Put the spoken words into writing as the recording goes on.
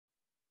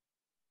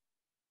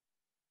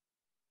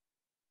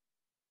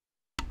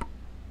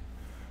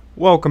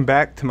Welcome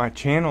back to my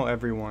channel,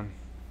 everyone.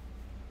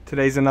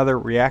 Today's another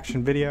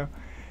reaction video.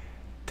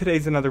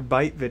 Today's another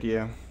bite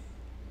video.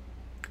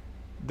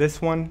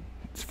 This one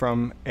is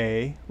from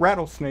a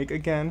rattlesnake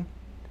again,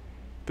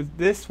 but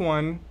this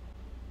one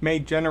may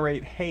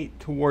generate hate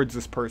towards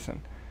this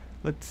person.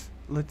 Let's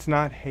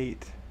not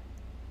hate.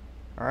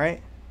 All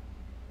right?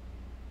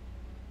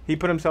 He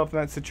put himself in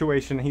that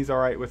situation. He's all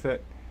right with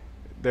it.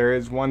 There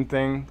is one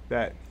thing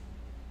that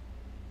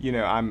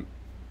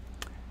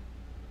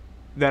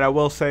I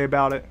will say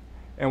about it,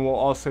 and we'll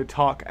also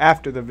talk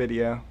after the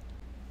video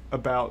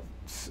about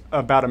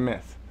a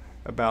myth,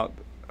 about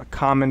a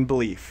common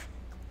belief.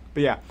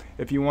 But yeah,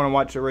 if you want to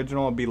watch the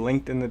original, it'll be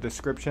linked in the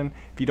description.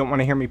 If you don't want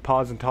to hear me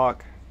pause and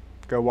talk,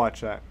 go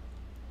watch that.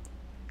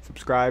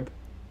 Subscribe,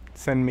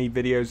 send me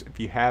videos if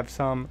you have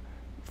some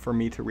for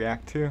me to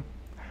react to.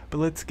 But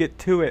let's get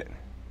to it.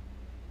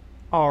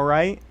 All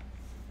right.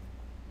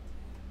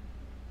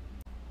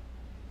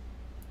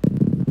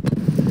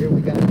 Here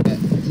we got that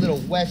little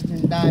Western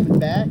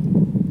Diamondback.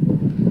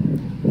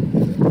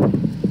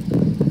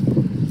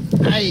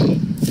 Hey!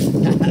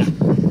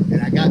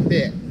 And I got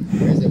bit.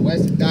 There's a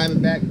Western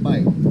Diamondback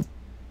bite.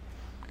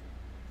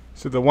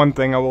 So the one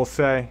thing I will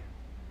say,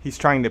 he's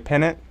trying to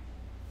pin it,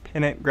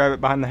 grab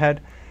it behind the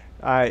head.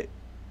 I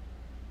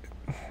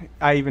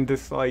even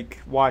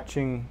dislike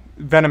watching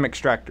venom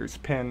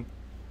extractors pin.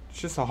 It's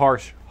just a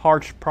harsh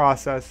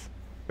process,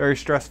 very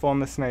stressful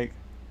on the snake.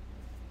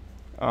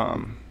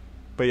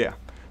 But yeah.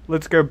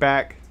 Let's go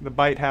back. The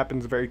bite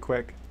happens very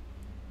quick.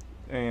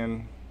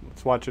 And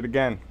let's watch it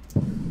again.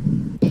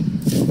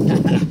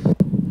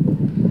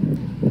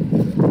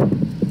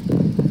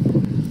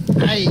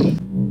 Hey!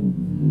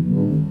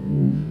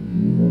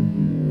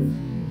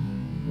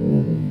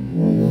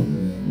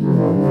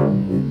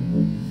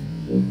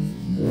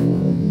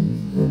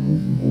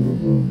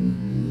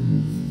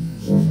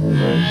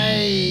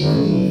 Hey!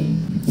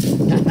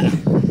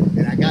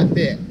 And I got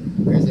bit.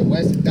 There's a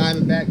Western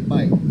Diamondback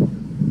bite.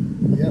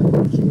 Yep,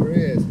 sure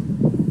is.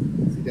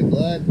 See the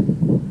blood?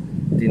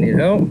 Do you need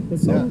help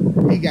with something?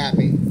 No, he got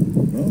me.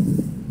 No.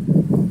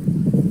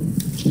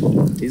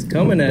 He's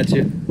coming at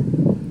you.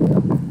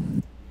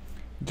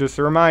 Just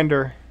a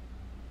reminder,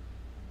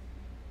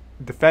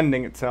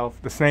 defending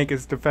itself. The snake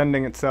is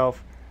defending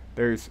itself.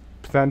 There's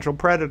potential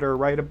predator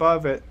right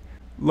above it,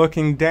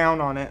 looking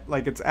down on it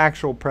like it's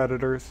actual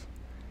predators,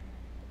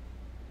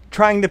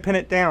 trying to pin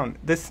it down.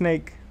 This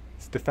snake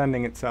is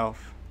defending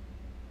itself.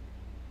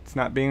 It's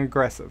not being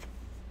aggressive.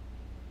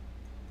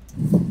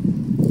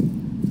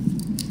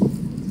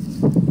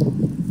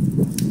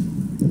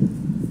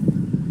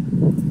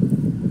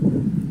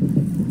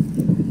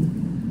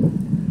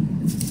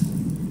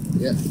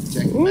 Yeah,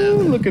 check him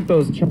Ooh, out. look at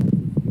those.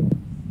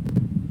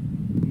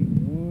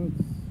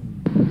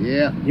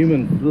 Yeah,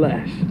 Human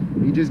flesh.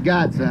 he just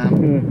got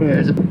some.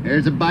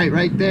 There's a bite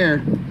right there.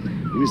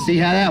 You can see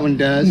how that one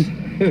does.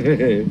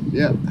 Yep.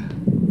 Yeah.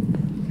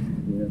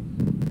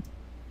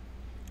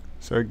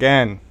 So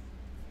again,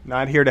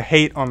 not here to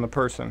hate on the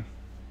person.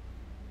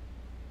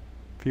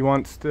 If he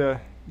wants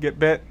to get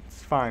bit,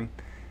 it's fine.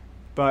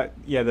 But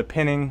yeah, the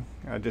pinning,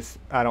 I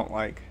don't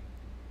like.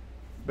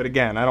 But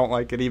again, I don't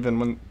like it even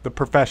when the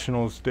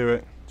professionals do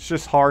it. It's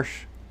just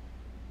harsh.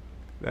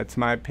 That's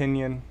my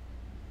opinion.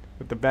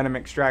 With the venom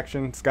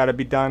extraction, it's got to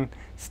be done.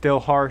 Still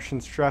harsh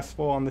and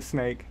stressful on the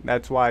snake.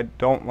 That's why I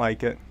don't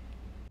like it.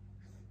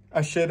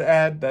 I should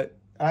add that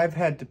I've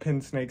had to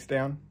pin snakes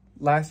down.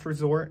 Last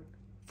resort,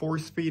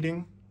 force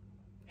feeding.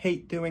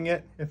 Hate doing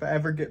it. If I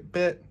ever get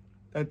bit,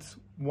 that's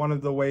one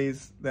of the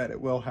ways that it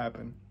will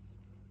happen.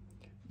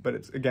 But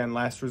it's, again,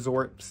 last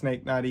resort.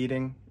 Snake not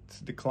eating.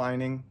 It's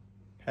declining.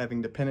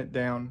 Having to pin it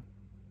down,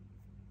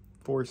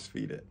 force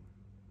feed it.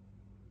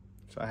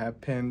 So I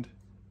have pinned,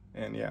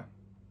 and yeah,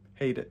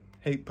 hate it.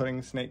 Hate putting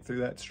a snake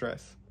through that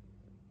stress.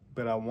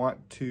 But I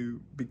want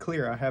to be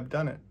clear, I have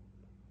done it.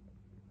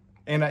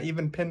 And I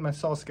even pinned my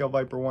saw scale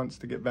viper once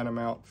to get venom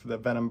out for the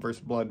venom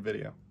versus blood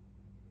video.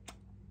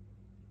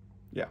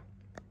 Yeah.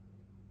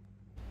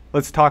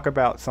 Let's talk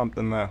about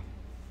something though.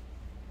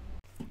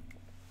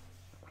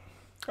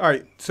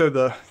 Alright, so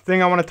the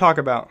thing I want to talk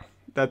about,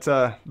 that's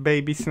a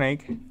baby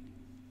snake.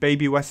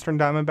 Baby Western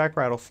Diamondback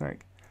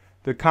rattlesnake.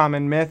 The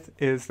common myth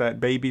is that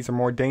babies are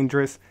more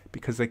dangerous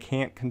because they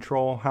can't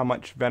control how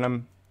much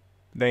venom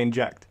they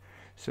inject.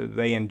 So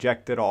they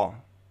inject it all.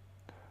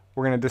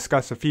 We're going to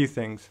discuss a few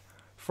things.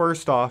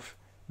 First off,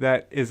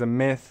 that is a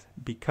myth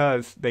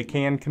because they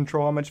can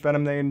control how much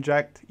venom they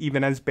inject,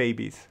 even as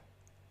babies.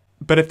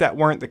 But if that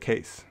weren't the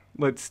case,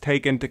 let's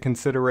take into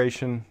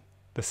consideration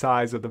the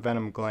size of the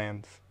venom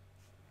glands.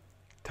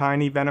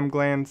 Tiny venom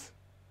glands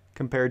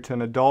compared to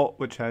an adult,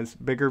 which has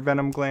bigger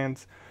venom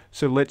glands.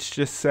 So let's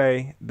just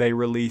say they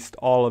released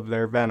all of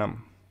their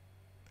venom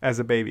as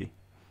a baby.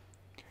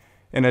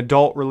 An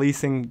adult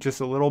releasing just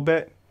a little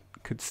bit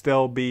could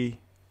still be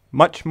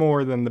much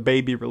more than the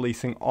baby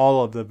releasing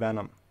all of the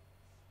venom.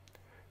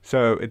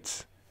 So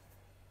it's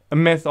a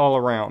myth all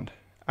around.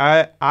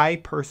 I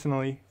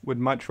personally would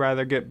much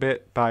rather get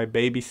bit by a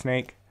baby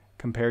snake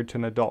compared to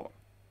an adult.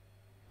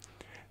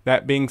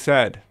 That being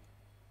said,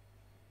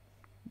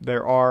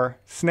 there are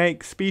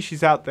snake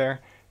species out there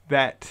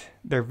that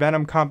their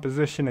venom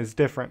composition is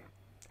different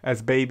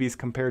as babies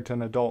compared to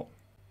an adult.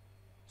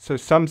 So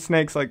some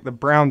snakes, like the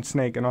brown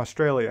snake in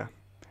Australia,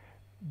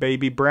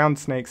 baby brown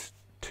snakes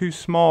too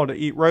small to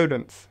eat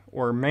rodents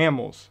or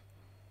mammals.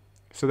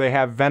 So they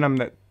have venom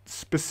that's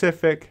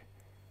specific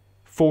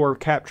for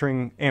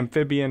capturing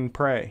amphibian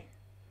prey,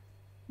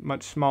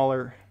 much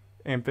smaller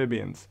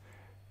amphibians.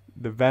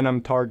 The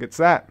venom targets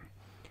that.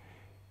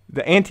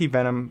 The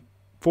anti-venom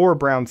for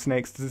brown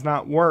snakes does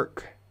not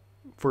work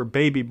for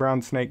baby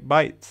brown snake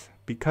bites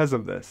because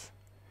of this.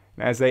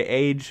 And as they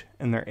age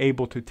and they're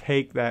able to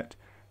take that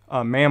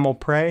mammal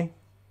prey,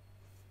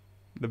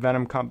 the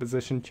venom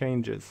composition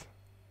changes.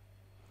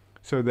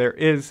 So there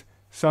is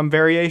some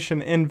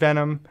variation in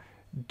venom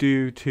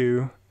due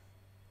to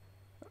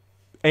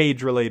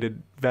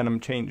age-related venom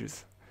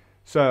changes.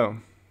 So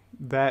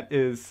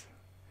that's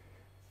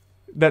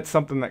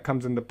something that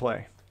comes into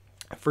play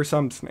for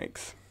some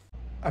snakes.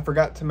 I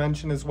forgot to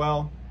mention as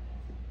well,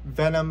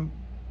 venom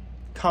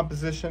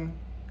composition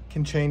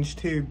can change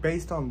too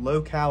based on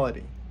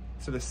locality.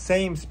 So the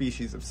same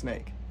species of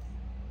snake,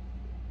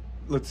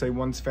 let's say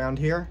one's found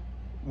here,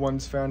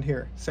 one's found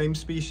here, same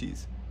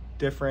species,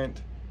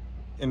 different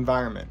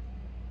environment.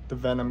 The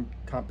venom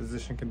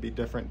composition can be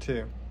different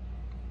too.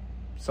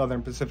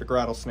 Southern Pacific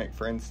rattlesnake,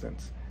 for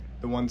instance,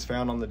 the ones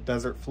found on the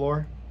desert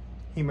floor,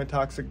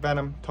 hemotoxic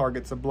venom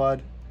targets the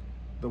blood.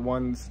 The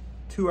ones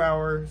 2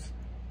 hour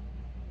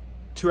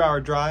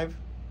drive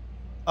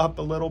up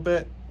a little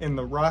bit in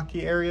the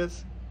rocky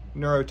areas,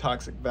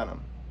 neurotoxic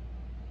venom.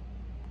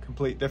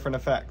 Complete different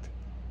effect.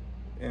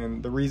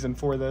 And the reason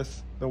for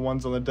this, the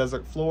ones on the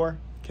desert floor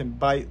can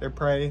bite their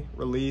prey,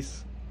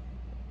 release,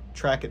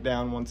 track it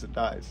down once it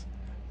dies.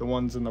 The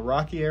ones in the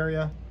rocky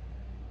area,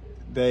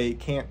 they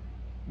can't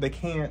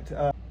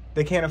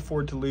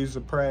afford to lose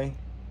the prey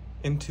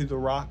into the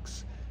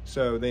rocks,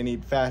 so they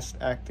need fast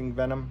acting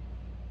venom,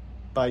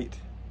 bite,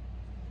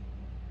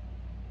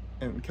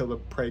 and kill the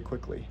prey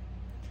quickly.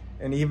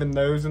 And even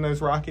those in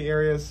those rocky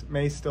areas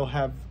may still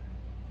have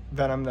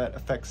venom that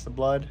affects the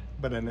blood,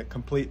 but in a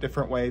complete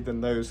different way than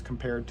those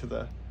compared to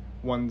the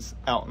ones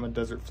out on the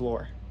desert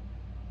floor.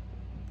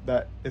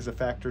 That is a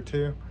factor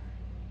too.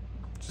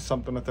 Just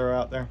something to throw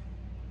out there.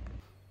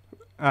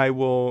 I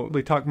will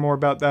talk more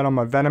about that on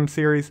my venom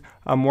series.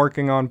 I'm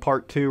working on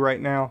part 2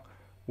 right now,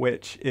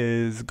 which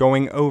is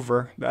going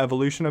over the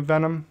evolution of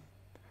venom,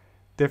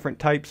 different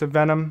types of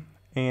venom,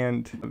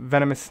 and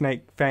venomous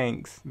snake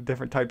fangs,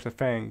 different types of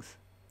fangs.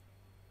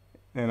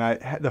 And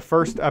the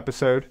first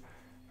episode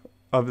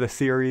of the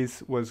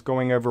series was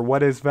going over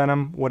what is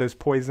venom, what is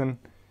poison,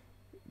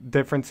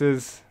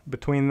 differences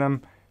between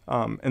them,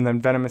 and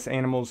then venomous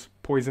animals,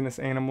 poisonous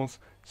animals,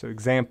 so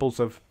examples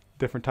of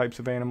different types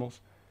of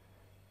animals.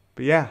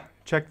 But yeah,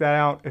 check that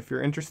out if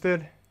you're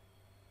interested.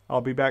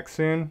 I'll be back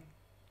soon.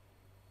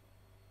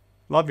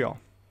 Love y'all.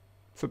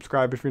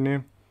 Subscribe if you're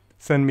new.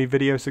 Send me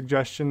video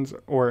suggestions,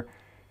 or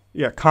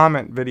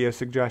comment video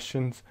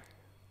suggestions,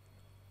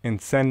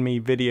 and send me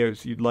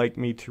videos you'd like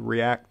me to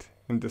react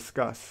and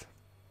discuss.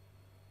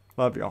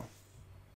 Love y'all.